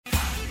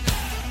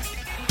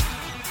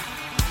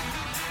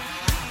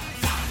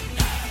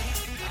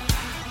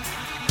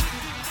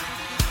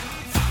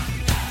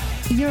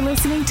You're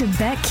listening to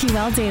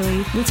BetQL Daily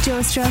with Joe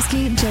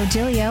Ostrowski, Joe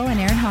Giglio, and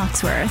Aaron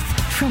Hawksworth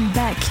from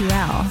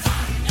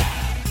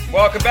BetQL.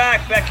 Welcome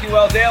back,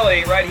 BetQL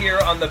Daily, right here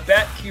on the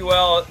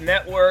BetQL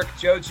Network.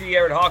 Joe G,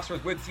 Aaron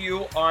Hawksworth with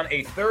you on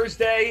a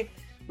Thursday.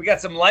 We got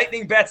some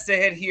lightning bets to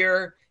hit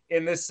here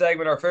in this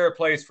segment, our favorite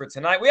plays for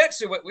tonight. We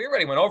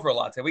already went over a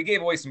lot today. We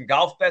gave away some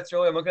golf bets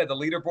earlier. I'm looking at the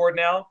leaderboard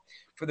now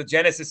for the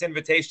Genesis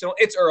Invitational.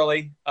 It's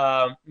early.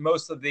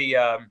 Most of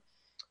the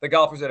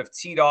golfers that have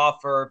teed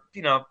off are,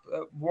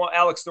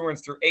 Alex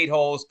Thorn's through 8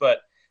 holes,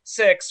 but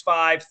 6,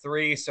 5,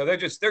 3. So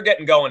they're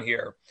getting going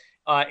here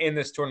in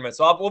this tournament.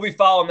 So we'll be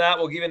following that.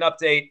 We'll give you an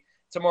update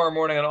tomorrow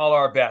morning on all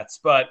our bets.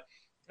 But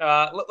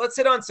let's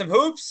hit on some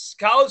hoops,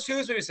 college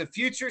hoops, maybe some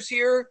futures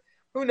here.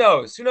 Who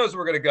knows? Who knows where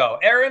we're going to go?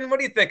 Aaron,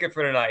 what are you thinking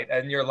for tonight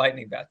and your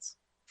lightning bets?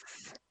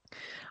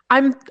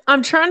 I'm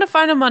trying to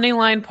find a money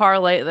line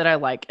parlay that I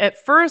like.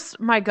 At first,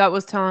 my gut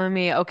was telling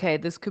me, okay,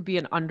 this could be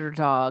an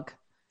underdog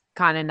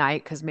kind of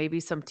night because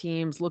maybe some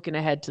teams looking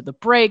ahead to the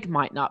break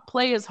might not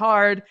play as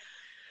hard.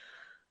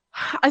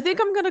 I think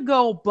I'm going to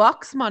go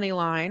Bucks money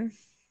line.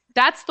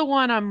 That's the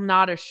one I'm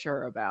not as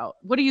sure about.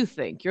 What do you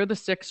think? You're the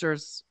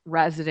Sixers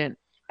resident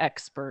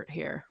expert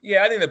here.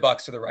 Yeah, I think the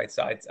Bucks are the right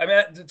side. I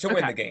mean, to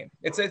win the game.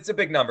 It's a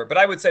big number, but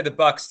I would say the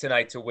Bucks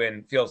tonight to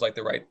win feels like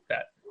the right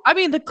bet. I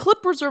mean, the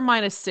Clippers are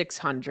minus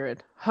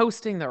 600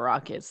 hosting the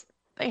Rockets.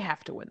 They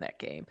have to win that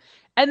game.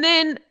 And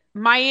then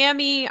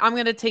Miami, I'm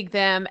going to take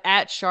them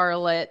at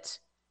Charlotte.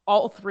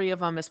 All three of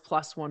them is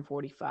plus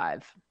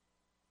 145.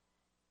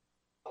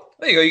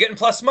 There you go. You're getting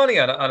plus money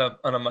on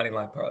a money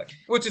line parlay,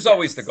 which is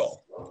always the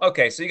goal.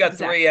 Okay, so you got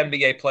 3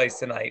 NBA plays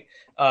tonight.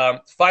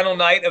 Final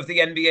night of the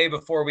NBA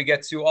before we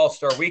get to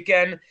All-Star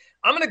Weekend.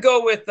 I'm going to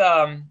go with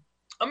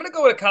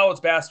a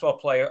college basketball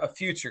player, a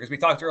future, because we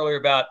talked earlier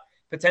about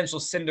potential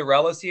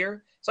Cinderellas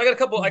here. So I got a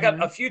couple. I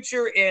got a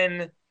future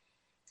in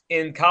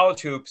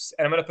college hoops,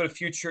 and I'm going to put a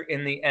future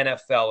in the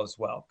NFL as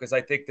well, because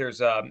I think there's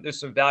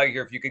some value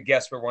here if you could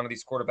guess where one of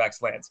these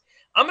quarterbacks lands.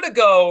 I'm going to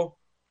go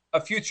a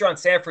future on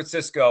San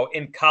Francisco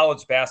in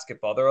college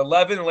basketball. They're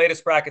 11 in the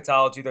latest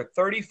bracketology. They're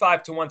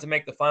 35-1 to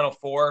make the Final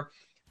Four.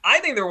 I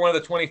think they're one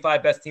of the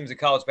 25 best teams in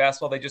college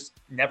basketball. They just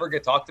never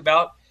get talked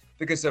about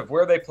because of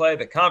where they play,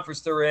 the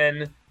conference they're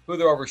in, who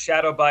they're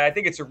overshadowed by. I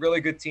think it's a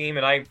really good team,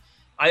 and I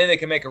think they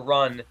can make a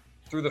run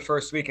through the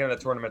first weekend of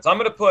the tournament. So I'm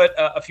going to put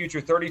a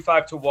future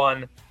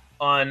 35-1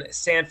 on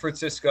San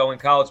Francisco in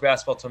college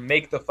basketball to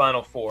make the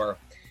Final Four.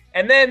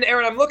 And then,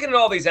 Aaron, I'm looking at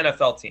all these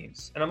NFL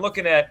teams, and I'm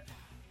looking at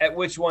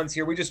which ones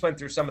here. We just went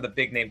through some of the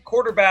big-name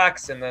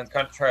quarterbacks and then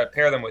kind of try to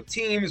pair them with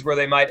teams where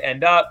they might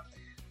end up.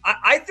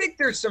 I think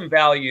there's some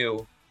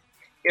value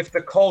if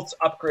the Colts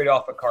upgrade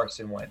off of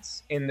Carson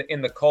Wentz in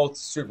the Colts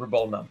Super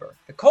Bowl number.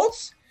 The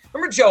Colts,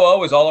 remember Joe O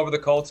was all over the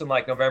Colts in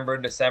like November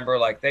and December,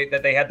 like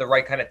they had the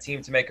right kind of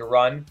team to make a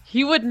run.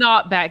 He would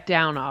not back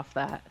down off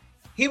that.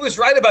 He was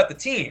right about the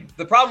team.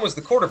 The problem was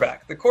the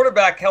quarterback. The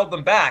quarterback held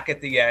them back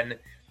at the end.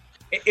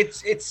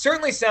 It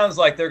certainly sounds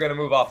like they're going to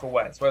move off of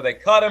Wentz, whether they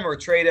cut him or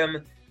trade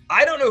him.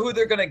 I don't know who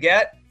they're going to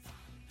get,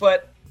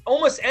 but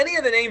almost any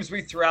of the names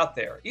we threw out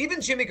there, even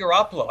Jimmy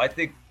Garoppolo, I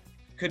think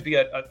could be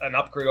an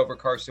upgrade over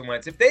Carson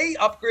Wentz. If they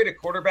upgrade a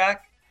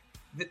quarterback,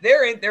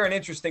 they're an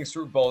interesting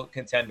Super Bowl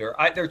contender.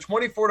 They're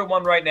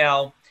 24-1 right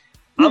now.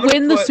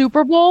 Win the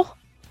Super Bowl?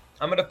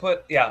 I'm going to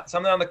put,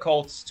 something on the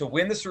Colts to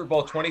win the Super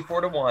Bowl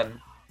 24-1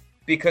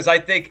 because I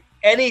think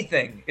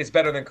anything is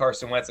better than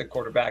Carson Wentz at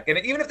quarterback. And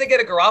even if they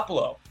get a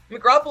Garoppolo,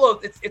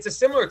 Garoppolo, it's a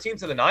similar team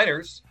to the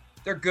Niners.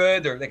 They're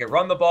good. They can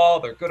run the ball.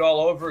 They're good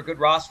all over. A good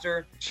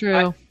roster.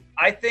 True.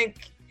 I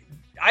think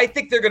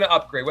they're going to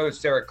upgrade. Whether it's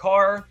Derek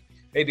Carr,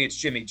 maybe it's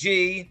Jimmy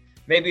G,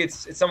 maybe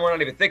it's someone I'm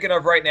not even thinking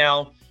of right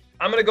now.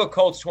 I'm going to go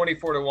Colts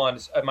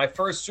 24-1. My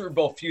first Super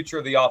Bowl future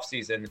of the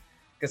offseason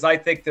because I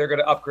think they're going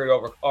to upgrade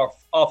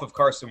off of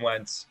Carson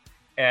Wentz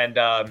and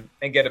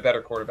get a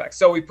better quarterback.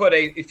 So we put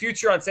a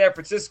future on San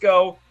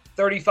Francisco,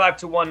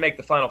 35-1, make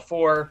the Final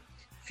Four.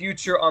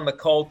 Future on the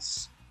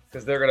Colts,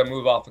 because they're going to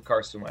move off of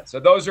Carson Wentz. So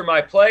those are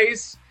my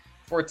plays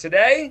for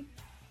today.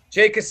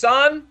 Jake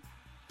Hassan,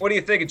 what do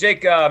you think?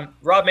 Jake,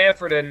 Rob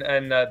Manfred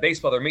and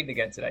baseball, they're meeting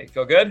again today.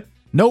 Feel good?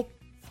 Nope.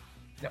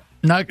 No.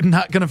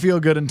 Not going to feel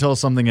good until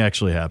something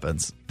actually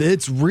happens.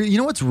 It's you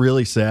know what's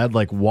really sad?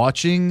 Like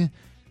watching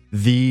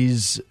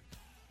these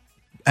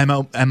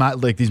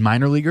like these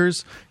minor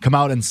leaguers come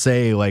out and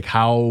say like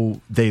how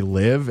they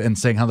live and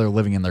saying how they're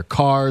living in their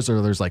cars,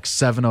 or there's like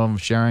 7 of them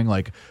sharing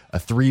like a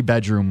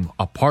 3-bedroom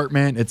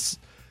apartment.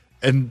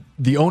 And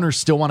the owners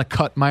still want to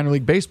cut minor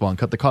league baseball and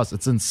cut the costs.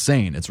 It's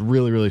insane. It's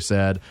really, really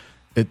sad.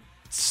 It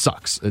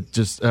sucks. It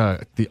just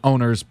the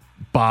owners,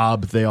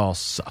 Bob, they all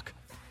suck.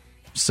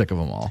 Sick of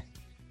them all.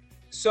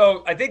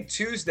 So I think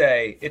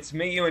Tuesday, it's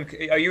me, you, and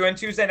are you in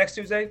Tuesday? Next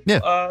Tuesday?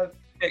 Yeah.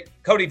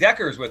 Cody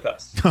Decker's with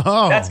us.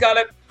 Oh. That's got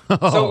it.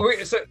 So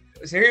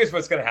here's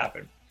what's going to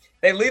happen.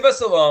 They leave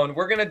us alone.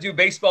 We're going to do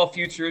baseball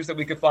futures that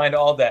we could find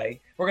all day.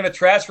 We're going to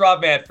trash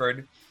Rob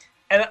Manfred.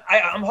 And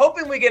I'm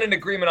hoping we get an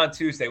agreement on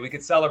Tuesday. We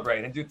could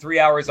celebrate and do 3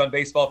 hours on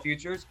baseball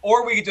futures,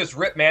 or we could just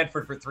rip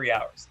Manfred for 3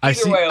 hours. I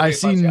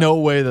see no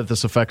way that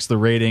this affects the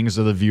ratings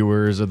or the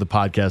viewers or the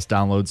podcast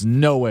downloads.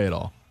 No way at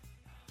all.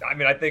 I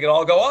mean, I think it'll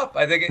all go up.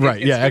 I think right.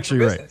 It's yeah, actually,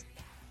 right.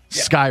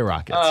 Yeah.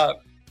 Skyrockets.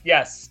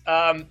 Yes.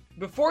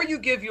 Before you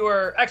give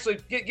your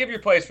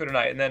plays for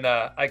tonight, and then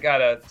I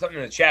got something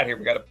in the chat here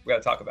we got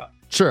to talk about.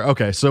 Sure.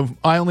 Okay. So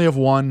I only have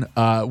one.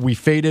 We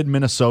faded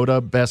Minnesota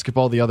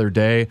basketball the other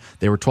day.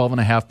 They were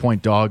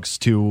 12.5-point dogs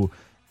to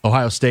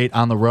Ohio State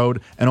on the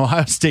road, and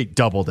Ohio State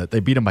doubled it.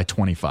 They beat them by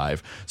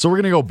 25. So we're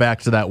going to go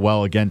back to that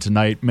well again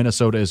tonight.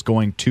 Minnesota is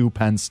going to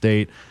Penn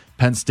State.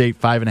 Penn State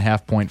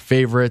 5.5-point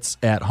favorites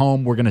at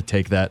home. We're going to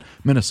take that.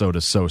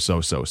 Minnesota's so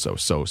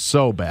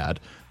bad.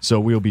 So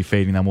we'll be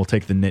fading them. We'll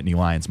take the Nittany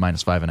Lions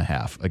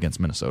 -5.5 against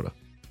Minnesota.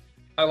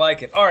 I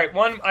like it. All right.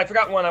 I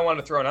forgot one I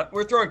wanted to throw in.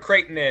 We're throwing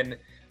Creighton in.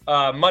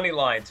 Money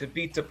line to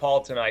beat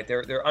DePaul tonight.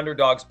 They're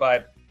underdogs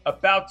by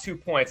about 2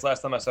 points.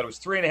 Last time I said it was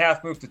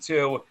 3.5, moved to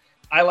 2.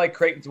 I like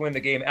Creighton to win the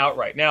game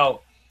outright.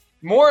 Now,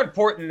 more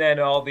important than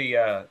all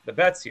the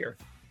bets here.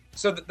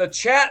 So the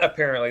chat,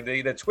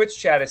 apparently, the Twitch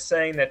chat is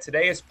saying that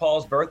today is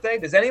Paul's birthday.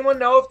 Does anyone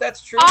know if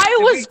that's true? I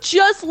was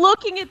just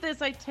looking at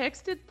this. I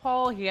texted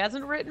Paul. He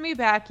hasn't written me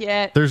back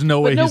yet. There's no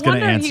way he's going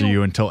to answer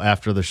you until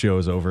after the show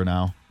is over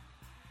now.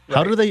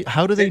 Right.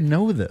 How do they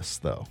know this,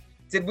 though?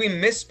 Did we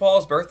miss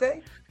Paul's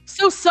birthday?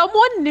 So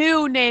someone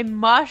new named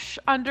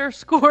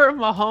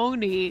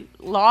Mush_Mahoney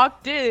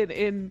logged in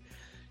and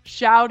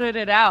shouted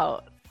it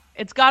out.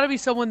 It's got to be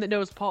someone that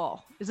knows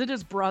Paul. Is it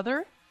his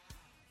brother?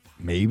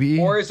 Maybe.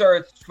 Or is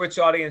our Twitch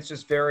audience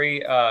just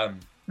very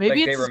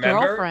maybe like it's his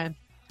girlfriend?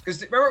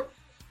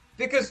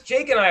 Because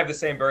Jake and I have the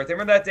same birthday.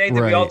 Remember that day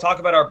that we all talk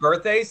about our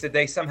birthdays? Did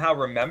they somehow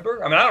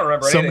remember? I mean, I don't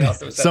remember anything else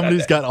that was said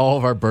Somebody's that day. got all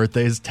of our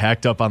birthdays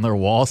tacked up on their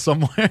wall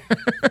somewhere.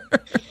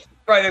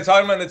 Right, they're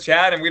talking about in the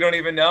chat, and we don't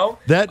even know.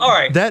 All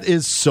right. That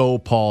is so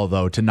Paul,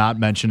 though, to not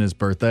mention his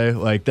birthday.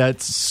 Like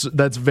that's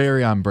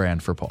very on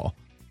brand for Paul.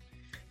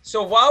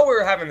 So while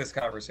we're having this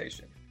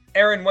conversation,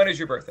 Aaron, when is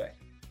your birthday?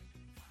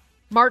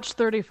 March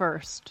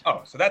 31st.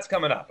 Oh, so that's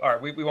coming up. All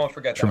right, we won't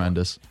forget that.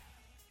 Tremendous.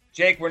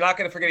 Jake, we're not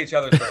going to forget each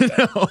other's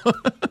birthday. No.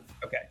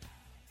 Okay.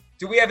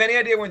 Do we have any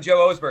idea when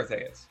Joe O's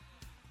birthday is?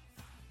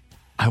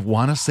 I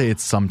want to say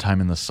it's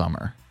sometime in the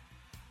summer.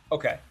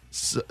 Okay.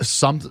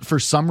 For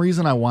some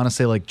reason, I want to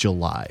say like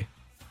July.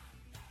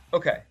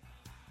 Okay.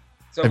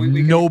 So I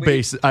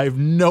have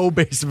no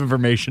base of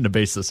information to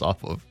base this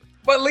off of.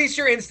 But at least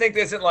your instinct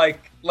isn't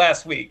like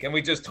last week, and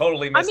we just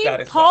totally missed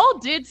that. Paul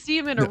did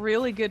seem in a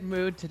really good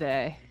mood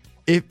today.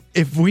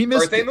 If we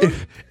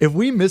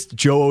missed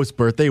Joe O's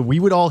birthday,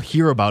 we would all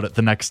hear about it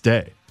the next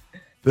day.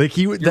 Like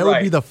would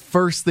be the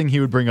first thing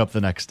he would bring up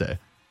the next day.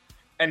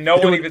 And no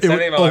one even said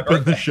anything about my birthday.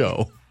 Open the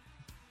show.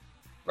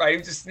 Right, he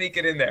would just sneak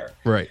it in there.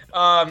 Right.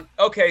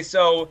 Okay,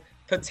 so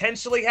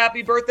potentially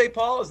happy birthday,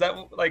 Paul? Is that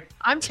like...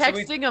 I'm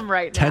texting him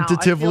right now.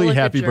 Tentatively like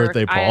happy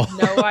birthday, Paul. I have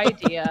no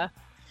idea.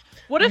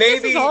 What if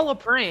this is all a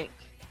prank?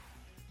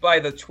 By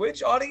the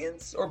Twitch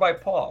audience or by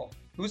Paul?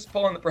 Who's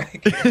pulling the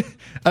prank?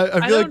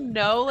 I don't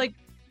know. Like,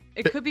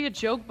 it could be a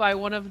joke by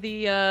one of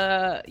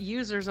the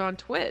users on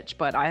Twitch,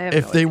 but I have.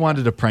 If they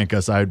wanted to prank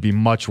us, I would be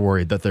much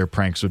worried that their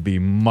pranks would be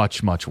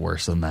much, much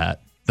worse than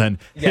that.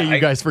 Hey, you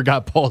guys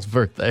forgot Paul's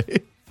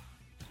birthday.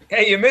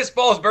 Hey, you missed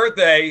Paul's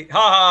birthday. Ha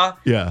ha.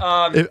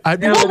 Yeah.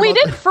 We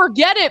didn't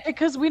forget it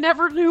because we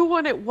never knew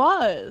when it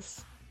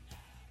was.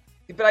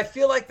 But I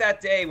feel like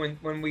that day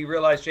when we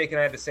realized Jake and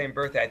I had the same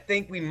birthday, I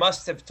think we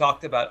must have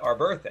talked about our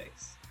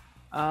birthdays.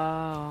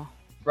 Oh.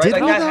 Right? I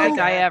don't think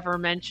I ever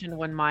mentioned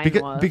when mine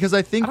was. Because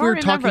I think we were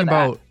talking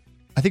about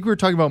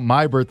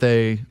my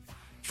birthday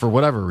for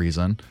whatever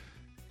reason.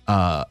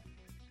 And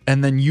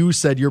then you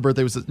said your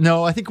birthday was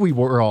no, I think we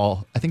were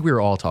all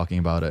talking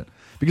about it.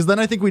 Because then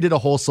I think we did a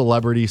whole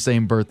celebrity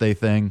same birthday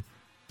thing.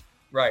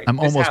 Right. I'm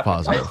almost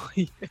positive.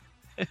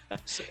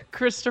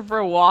 Christopher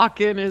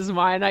Walken is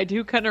mine. I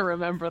do kind of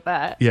remember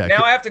that. Yeah.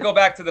 Now I have to go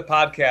back to the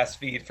podcast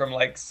feed from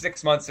like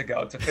 6 months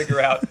ago to figure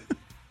out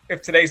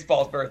if today's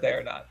Paul's birthday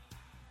or not.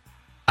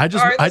 I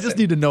just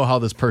need to know how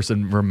this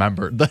person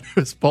remembered that it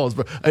was Paul's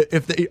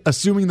birthday.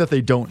 Assuming that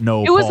they don't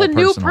know. It was Paul a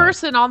new personally.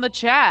 person on the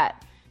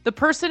chat. The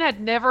person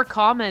had never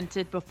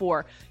commented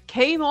before.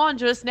 Came on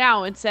just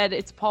now and said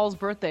it's Paul's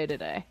birthday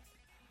today.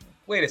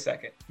 Wait a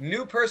second.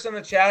 New person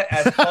in the chat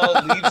as Paul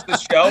leaves the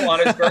show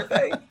on his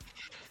birthday?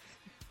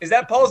 Is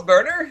that Paul's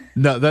burner?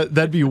 No,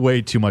 that'd be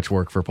way too much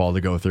work for Paul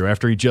to go through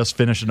after he just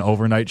finished an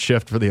overnight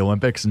shift for the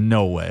Olympics.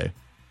 No way.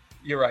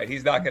 You're right.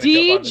 He's not going to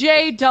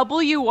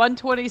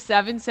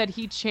DJW127 said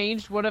he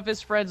changed one of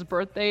his friend's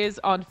birthdays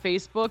on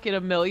Facebook and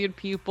 1 million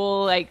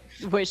people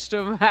wished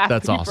him happy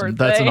That's awesome.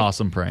 birthday. That's an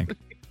awesome prank.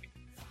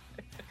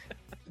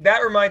 That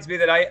reminds me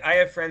that I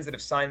have friends that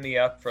have signed me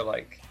up for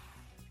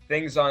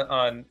things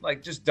on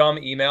just dumb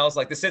emails,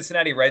 like the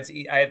Cincinnati Reds.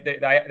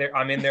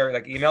 I'm in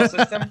their email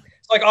system.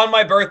 It's like on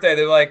my birthday,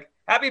 they're like,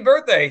 "Happy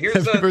birthday!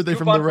 Here's a birthday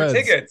from the Reds.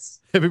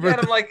 Tickets." Happy birthday.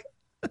 And I'm like,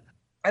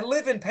 I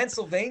live in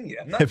Pennsylvania.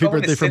 I'm not Happy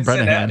going birthday to from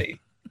Cincinnati.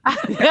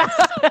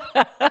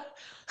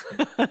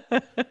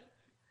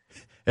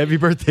 Happy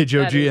birthday,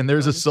 Joe That G. is And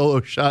there's a funny.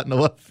 solo shot in the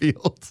left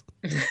field.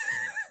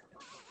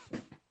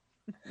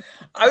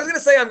 I was gonna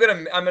say I'm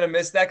gonna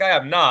miss that guy.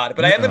 I'm not,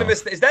 but I am gonna No.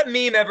 miss. Is that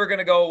meme ever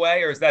gonna go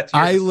away, or is that?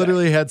 Here I to stay?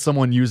 literally had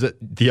someone use it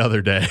the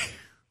other day.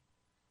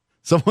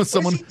 What does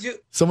Someone he do?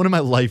 in my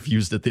life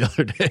used it the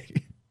other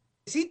day.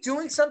 Is he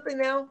doing something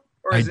now?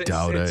 Or I is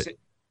doubt it's it.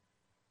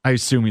 I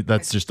assume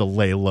that's just a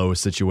lay low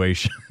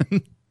situation.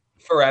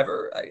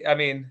 forever? I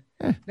mean,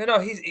 no,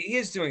 he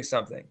is doing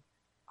something.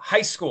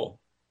 High school.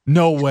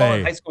 No He's calling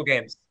way. high school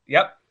games.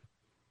 Yep.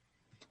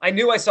 I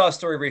knew I saw a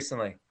story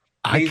recently.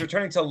 I He's c-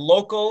 returning to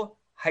local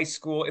high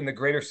school in the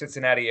greater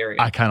Cincinnati area.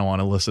 I kind of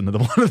want to listen to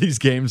one of these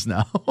games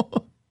now.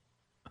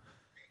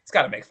 He's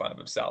got to make fun of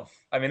himself.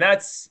 I mean,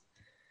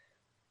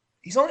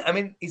 he's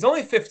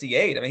only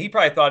 58. I mean, he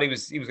probably thought he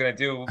was going to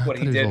do what thought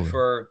he he was did older.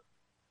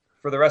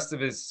 for the rest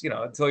of his,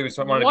 until he was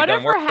wanted to be done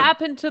Whatever working.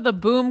 happened to the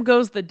Boom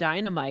Goes the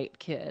Dynamite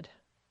kid?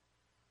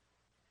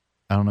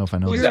 I don't know if I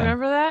know Who's You this that? one.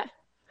 remember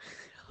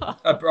that?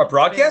 A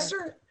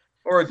broadcaster?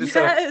 Or just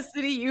Yes,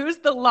 did he use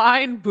the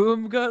line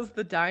 "Boom Goes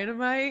the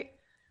Dynamite"?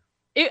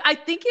 I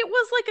think it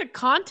was like a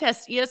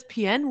contest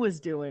ESPN was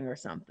doing or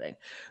something.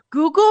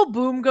 Google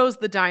 "Boom Goes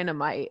the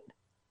Dynamite."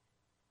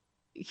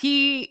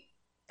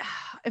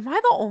 Am I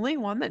the only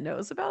one that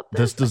knows about this?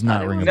 This does I not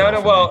thought it ring a was bell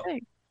No, for well,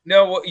 thing.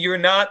 No, well, you're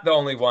not the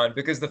only one,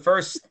 because the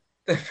first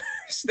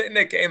thing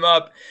that came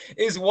up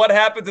is what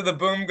happened to the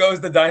Boom Goes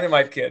the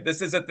Dynamite kid.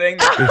 This is a thing.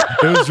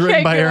 It was written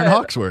Okay, by Aaron good.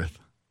 Hawksworth.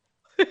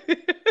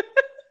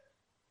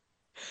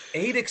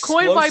 8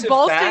 explosive Coined by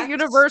Ball facts? State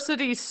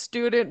University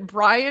student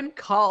Brian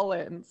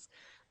Collins.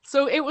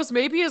 So it was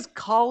maybe his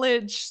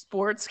college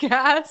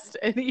sportscast,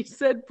 and he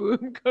said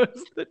 "Boom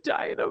Goes the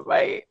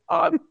Dynamite"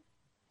 on.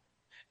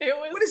 It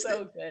was What is so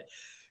that? good.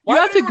 Why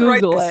You have did to anyone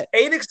write Google this?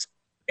 it.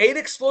 Eight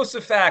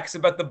explosive facts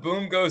about the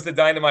Boom Goes the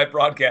Dynamite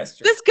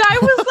broadcaster. This guy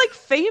was like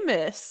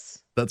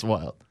famous. That's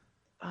wild.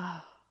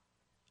 Ah.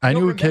 I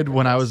don't knew a kid remember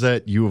when I this. was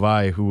at U of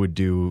I who would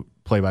do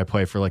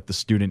play-by-play for like the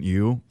Student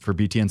U, for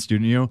BTN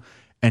Student U,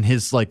 and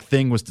his like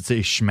thing was to say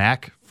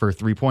schmack for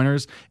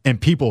 3-pointers,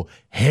 and people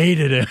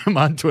hated him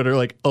on Twitter.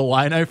 Like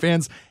Illini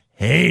fans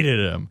hated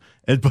him,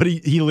 but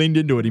he leaned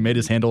into it. He made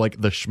his handle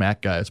like the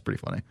schmack guy. It's pretty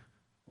funny.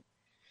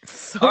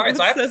 All right,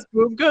 so I have says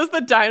 "Boom Goes the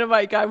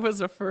Dynamite" guy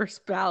was a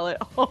first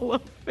ballot Hall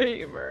of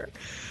Famer.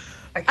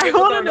 I can't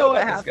want to believe know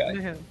what about this happened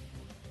guy. to him.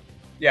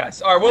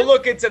 Yes. All right, we'll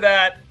look into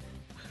that.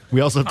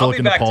 We also have to I'll look be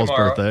into back Paul's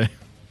tomorrow. birthday.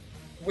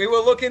 We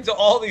will look into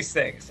all these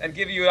things and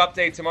give you an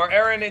update tomorrow.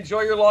 Aaron,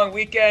 enjoy your long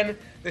weekend.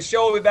 The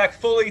show will be back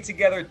fully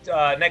together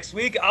next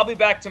week. I'll be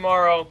back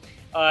tomorrow.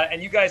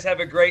 And you guys have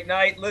a great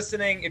night.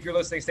 If you're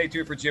listening, stay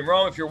tuned for Jim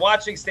Rome. If you're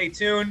watching, stay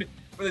tuned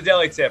for the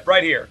Daily Tip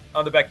right here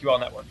on the BetQL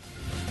Network.